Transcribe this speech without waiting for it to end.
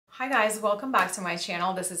Hi guys, welcome back to my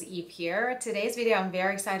channel. This is Eve here. Today's video I'm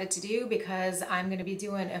very excited to do because I'm going to be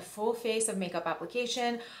doing a full face of makeup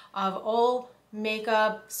application of all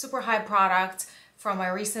makeup super high products from my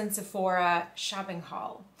recent Sephora shopping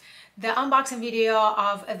haul. The unboxing video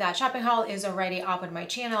of that shopping haul is already up on my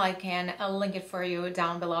channel. I can link it for you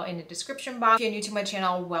down below in the description box. If you're new to my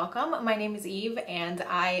channel, welcome. My name is Eve and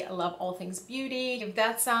I love all things beauty. If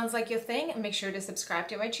that sounds like your thing, make sure to subscribe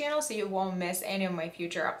to my channel so you won't miss any of my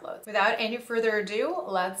future uploads. Without any further ado,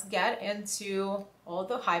 let's get into all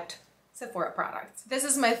the hyped Sephora products. This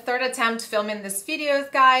is my third attempt filming this video,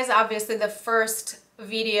 guys. Obviously the first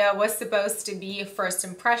video was supposed to be first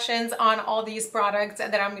impressions on all these products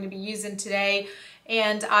that I'm going to be using today,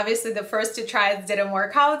 and obviously the first two tries didn't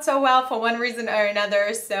work out so well for one reason or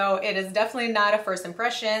another, so it is definitely not a first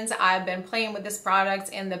impressions. I've been playing with this product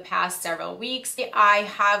in the past several weeks. I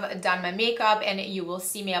have done my makeup and you will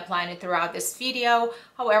see me applying it throughout this video.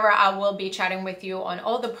 However, I will be chatting with you on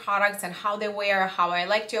all the products and how they wear, how I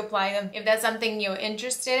like to apply them. If that's something you're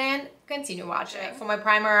interested in, continue watching. For my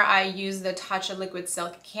primer, I use the Touch of Liquid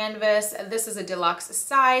Silk Canvas. This is a deluxe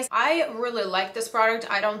size. I really like this product.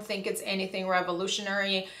 I don't think it's anything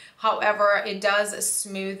revolutionary. However, it does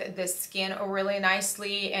smooth the skin really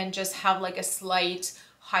nicely and just have like a slight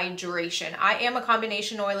hydration. I am a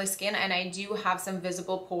combination oily skin and I do have some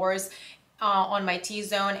visible pores on my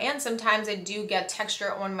T-zone, and sometimes I do get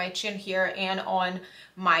texture on my chin here and on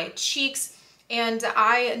my cheeks. And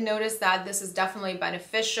I noticed that this is definitely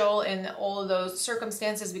beneficial in all those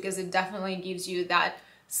circumstances because it definitely gives you that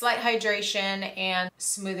slight hydration and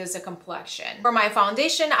smooths the complexion. For my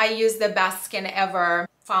foundation, I use the Best Skin Ever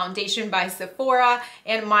foundation by Sephora,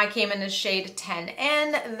 and mine came in the shade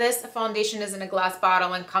 10N. This foundation is in a glass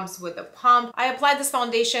bottle and comes with a pump. I applied this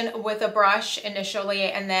foundation with a brush initially,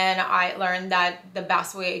 and then I learned that the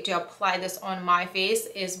best way to apply this on my face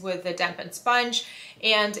is with the dampened sponge,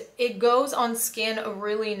 and it goes on skin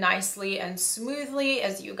really nicely and smoothly.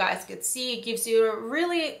 As you guys could see, it gives you a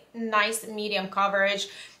really nice medium coverage.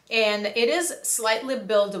 And it is slightly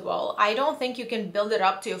buildable. I don't think you can build it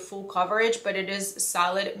up to a full coverage, but it is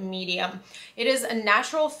solid medium. It is a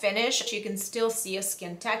natural finish. You can still see a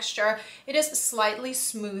skin texture. It is slightly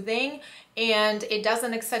smoothing and it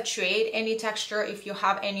doesn't accentuate any texture if you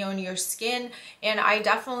have any on your skin. And I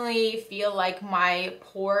definitely feel like my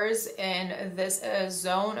pores in this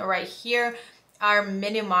zone right here are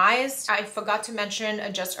minimized. I forgot to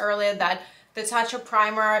mention just earlier that the Touch of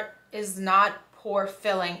Primer is not pore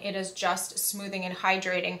filling, it is just smoothing and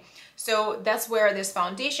hydrating. So that's where this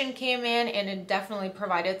foundation came in, and it definitely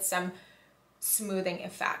provided some smoothing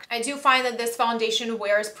effect. I do find that this foundation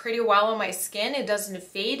wears pretty well on my skin. It doesn't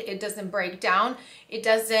fade, it doesn't break down, it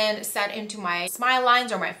doesn't set into my smile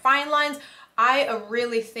lines or my fine lines. I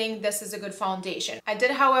really think this is a good foundation. I did,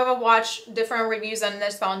 however, watch different reviews on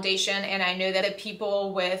this foundation, and I know that the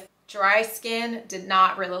people with dry skin did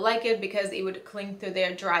not really like it because it would cling to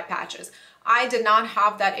their dry patches. I did not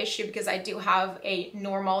have that issue because I do have a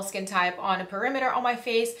normal skin type on a perimeter on my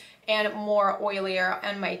face and more oilier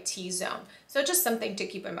on my T-zone. So just something to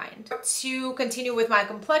keep in mind. To continue with my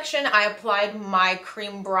complexion, I applied my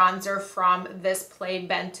cream bronzer from this Play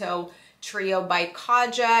Bento Trio by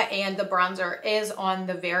Kaja, and the bronzer is on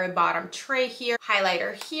the very bottom tray here,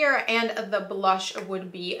 highlighter here, and the blush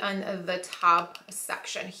would be on the top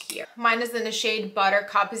section here. Mine is in the shade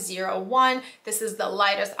Buttercup 01. This is the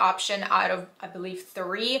lightest option out of, I believe,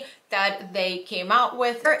 3 that they came out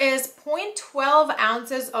with. There is 0.12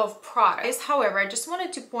 ounces of product. However, I just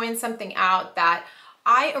wanted to point something out that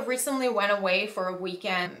I recently went away for a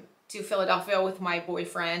weekend to Philadelphia with my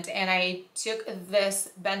boyfriend, and I took this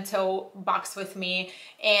bento box with me,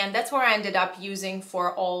 and that's where I ended up using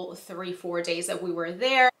for all 3-4 days that we were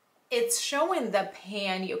there. It's showing the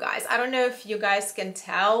pan, you guys. I don't know if you guys can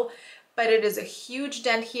tell, but it is a huge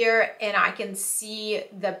dent here, and I can see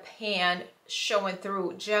the pan showing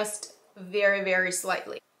through just very, very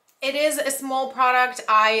slightly. It is a small product.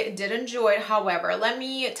 I did enjoy it. However, let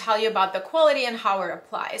me tell you about the quality and how it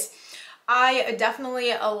applies. I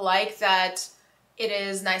definitely like that it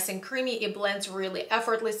is nice and creamy. It blends really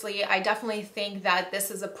effortlessly. I definitely think that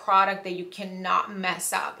this is a product that you cannot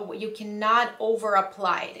mess up. You cannot over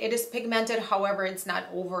apply it. It is pigmented, however, it's not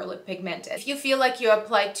overly pigmented. If you feel like you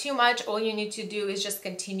applied too much, all you need to do is just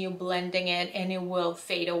continue blending it and it will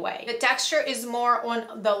fade away. The texture is more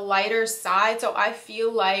on the lighter side, so I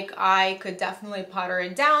feel like I could definitely powder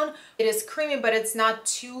it down. It is creamy, but it's not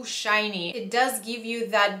too shiny. It does give you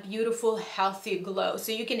that beautiful, healthy glow,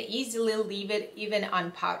 so you can easily leave it even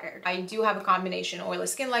unpowdered. I do have a combination oily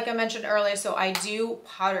skin, like I mentioned earlier, so I do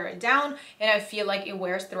powder it down, and I feel like it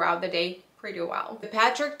wears throughout the day pretty well. The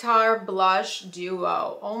Patrick Tar Blush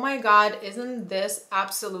Duo. Oh my god, isn't this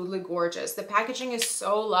absolutely gorgeous? The packaging is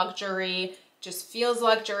so luxury, just feels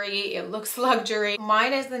luxury, it looks luxury.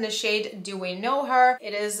 Mine is in the shade Do We Know Her.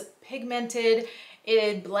 It is pigmented,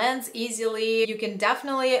 it blends easily. You can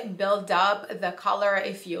definitely build up the color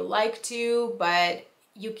if you like to, but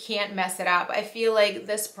you can't mess it up. I feel like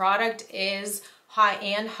this product is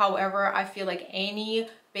high-end, however, I feel like any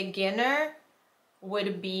beginner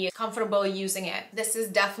would be comfortable using it. This is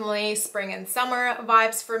definitely spring and summer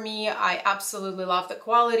vibes for me. I absolutely love the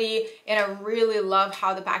quality, and I really love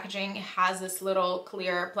how the packaging has this little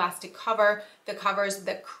clear plastic cover that covers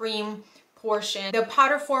the cream portion. The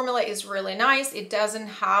powder formula is really nice. It doesn't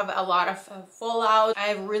have a lot of fallout.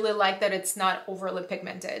 I really like that it's not overly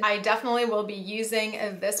pigmented. I definitely will be using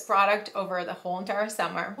this product over the whole entire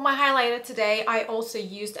summer. My highlighter today, I also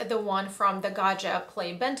used the one from the Gaja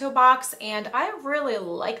Play Bento Box, and I really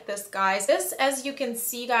like this, guys. This, as you can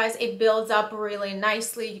see, guys, it builds up really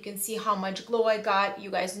nicely. You can see how much glow I got. You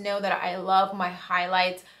guys know that I love my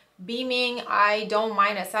highlights beaming. I don't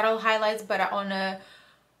mind a subtle highlights, but on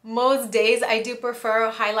most days I do prefer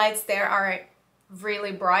highlights that are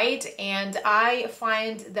really bright, and I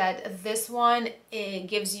find that this one, it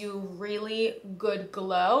gives you really good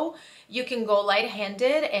glow. You can go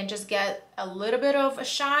light-handed and just get a little bit of a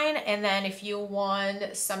shine, and then if you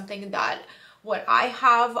want something that what I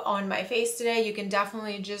have on my face today, you can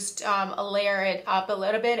definitely just layer it up a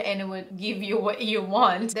little bit and it would give you what you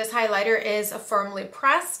want. This highlighter is firmly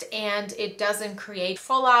pressed and it doesn't create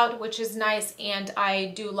fallout, which is nice, and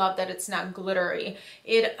I do love that it's not glittery.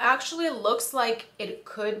 It actually looks like it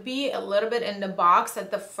could be a little bit in the box.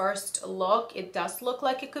 At the first look, it does look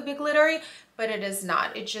like it could be glittery, but it is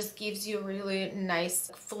not. It just gives you really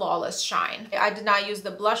nice, flawless shine. I did not use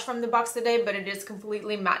the blush from the box today, but it is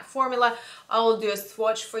completely matte formula. I will do a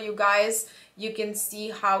swatch for you guys. You can see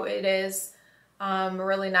how it is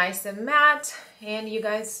really nice and matte, and you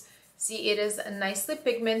guys see it is nicely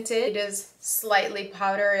pigmented. It is slightly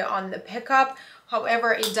powdery on the pickup.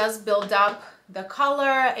 However, it does build up the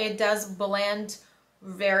color. It does blend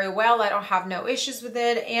very well. I don't have no issues with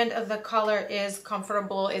it, and the color is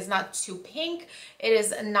comfortable. It's not too pink, it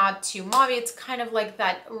is not too mauve. It's kind of like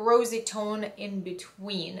that rosy tone in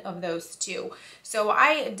between of those two. So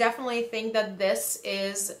I definitely think that this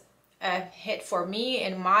is a hit for me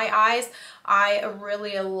in my eyes. I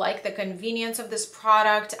really like the convenience of this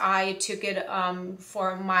product. I took it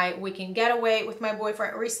for my weekend getaway with my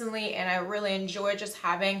boyfriend recently, and I really enjoy just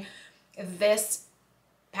having this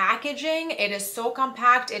packaging. It is so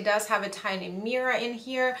compact. It does have a tiny mirror in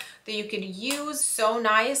here that you could use. So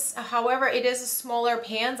nice. However, it is a smaller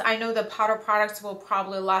pans. I know the powder products will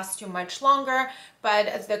probably last you much longer,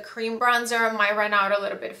 but the cream bronzer might run out a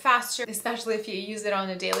little bit faster, especially if you use it on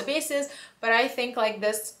a daily basis. But I think like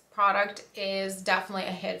this product is definitely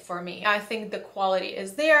a hit for me. I think the quality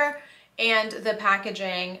is there, and the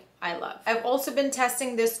packaging I love. I've also been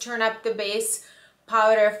testing this Turn Up the Base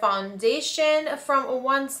powder foundation from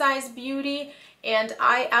One Size Beauty, and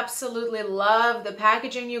I absolutely love the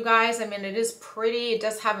packaging, you guys. I mean, it is pretty. It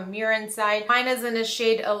does have a mirror inside. Mine is in a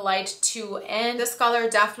shade a light 2, and this color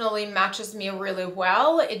definitely matches me really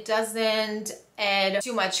well. It doesn't add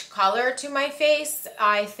too much color to my face.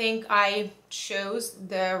 I think I chose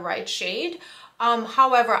the right shade.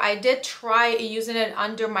 However, I did try using it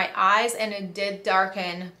under my eyes, and it did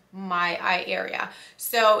darken my eye area.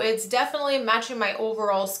 So it's definitely matching my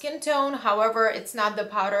overall skin tone. However, it's not the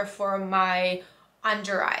powder for my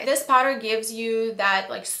under eye. This powder gives you that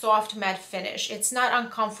like soft matte finish. It's not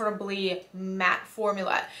uncomfortably matte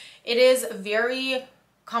formula. It is very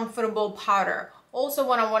comfortable powder. Also,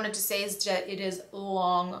 what I wanted to say is that it is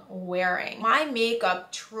long wearing. My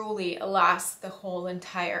makeup truly lasts the whole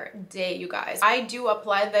entire day, you guys. I do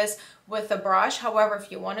apply this with a brush. However,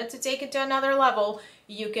 if you wanted to take it to another level,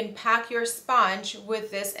 you can pack your sponge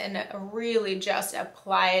with this and really just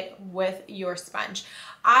apply it with your sponge.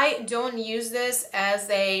 I don't use this as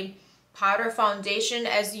a powder foundation.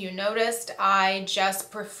 As you noticed, I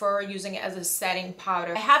just prefer using it as a setting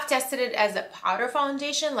powder. I have tested it as a powder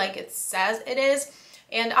foundation like it says it is,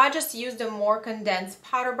 and I just used a more condensed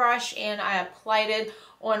powder brush and I applied it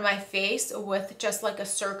on my face with just like a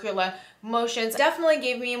circular motions. Definitely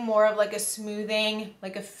gave me more of like a smoothing,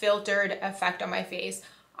 like a filtered effect on my face.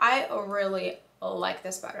 I really like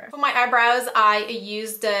this better. For my eyebrows, I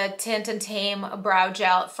used the Tint and Tame Brow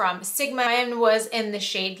Gel from Sigma. Mine was in the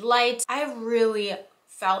shade Light. I really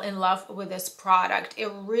fell in love with this product.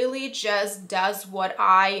 It really just does what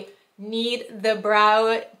I need the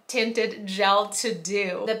brow tinted gel to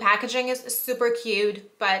do. The packaging is super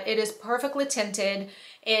cute, but it is perfectly tinted,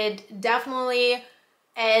 It definitely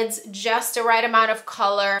adds just the right amount of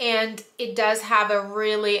color, and it does have a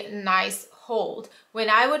really nice hold. When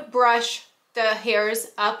I would brush the hairs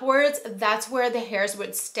upwards, that's where the hairs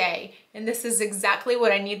would stay. And this is exactly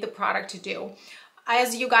what I need the product to do.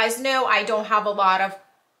 As you guys know, I don't have a lot of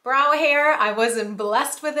brow hair. I wasn't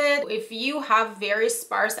blessed with it. If you have very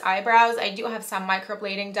sparse eyebrows, I do have some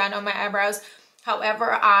microblading done on my eyebrows.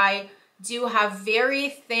 However, I do have very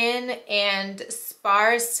thin and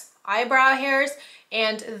sparse eyebrow hairs,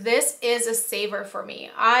 and this is a saver for me.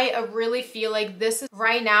 I really feel like this is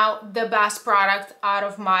right now the best product out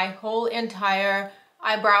of my whole entire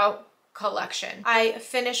eyebrow collection. I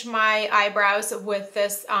finished my eyebrows with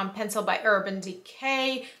this pencil by Urban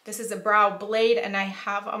Decay. This is a brow blade, and I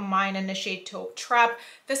have mine in the shade Taupe Trap.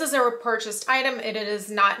 This is a repurchased item. It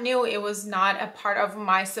is not new. It was not a part of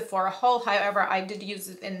my Sephora haul. However, I did use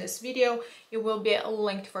it in this video. It will be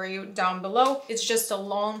linked for you down below. It's just a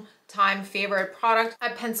long time favorite product. A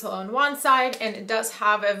pencil on one side, and it does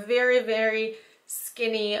have a very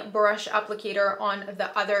skinny brush applicator on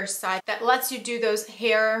the other side that lets you do those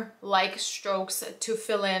hair-like strokes to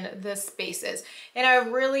fill in the spaces. And I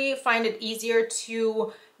really find it easier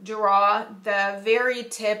to draw the very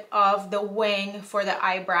tip of the wing for the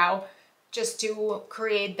eyebrow just to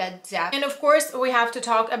create that depth. And of course, we have to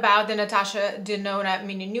talk about the Natasha Denona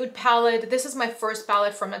Mini Nude palette. This is my first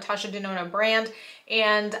palette from Natasha Denona brand,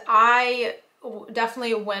 and I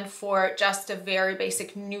definitely went for just a very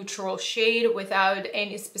basic neutral shade without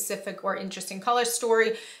any specific or interesting color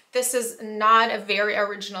story. This is not a very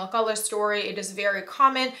original color story. It is very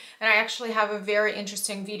common, and I actually have a very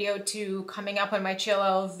interesting video coming up on my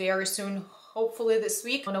channel very soon, hopefully this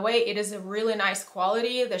week. On the way, it is a really nice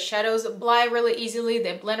quality. The shadows apply really easily,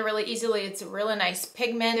 they blend really easily. It's a really nice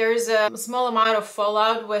pigment. There's a small amount of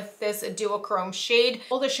fallout with this duochrome shade.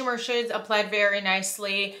 All the shimmer shades applied very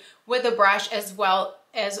nicely with the brush as well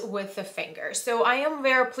as with the finger. So I am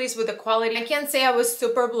very pleased with the quality. I can't say I was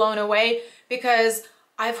super blown away because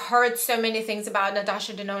I've heard so many things about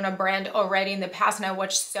Natasha Denona brand already in the past, and I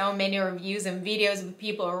watched so many reviews and videos with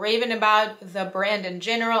people raving about the brand in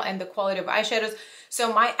general and the quality of eyeshadows.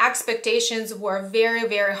 So my expectations were very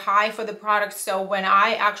high for the product. So when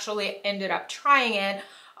I actually ended up trying it,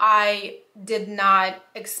 I did not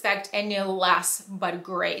expect any less but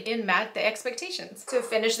great. It met the expectations. To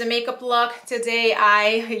finish the makeup look, today I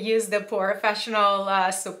used the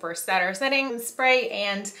Professional Super Setter Setting Spray,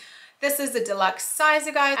 and this is the deluxe size,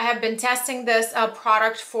 you guys. I have been testing this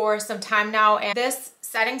product for some time now, and this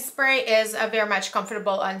setting spray is very much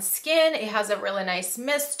comfortable on skin. It has a really nice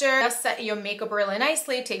mister. It does set your makeup really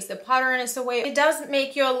nicely. It takes the powderiness away. It does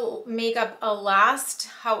make your makeup last.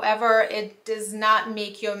 However, it does not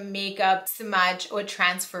make your makeup smudge or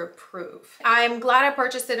transfer proof. I'm glad I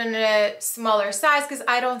purchased it in a smaller size because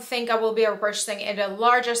I don't think I will be purchasing it in a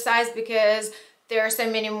larger size because there are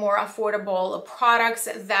so many more affordable products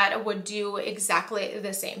that would do exactly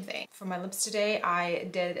the same thing. For my lips today, I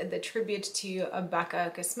did the tribute to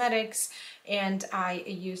Becca Cosmetics, and I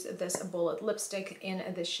used this bullet lipstick in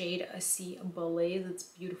the shade CBlaze. It's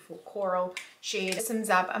beautiful coral shade. This sums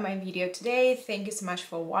up my video today. Thank you so much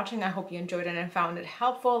for watching. I hope you enjoyed it and found it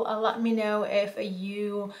helpful. Let me know if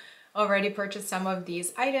you already purchased some of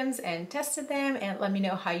these items and tested them, and let me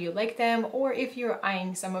know how you like them, or if you're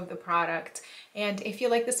eyeing some of the product. And if you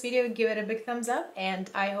like this video, give it a big thumbs up, and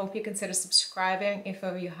I hope you consider subscribing if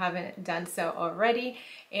you haven't done so already.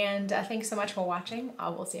 And thanks so much for watching. I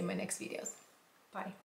will see you in my next videos. Bye.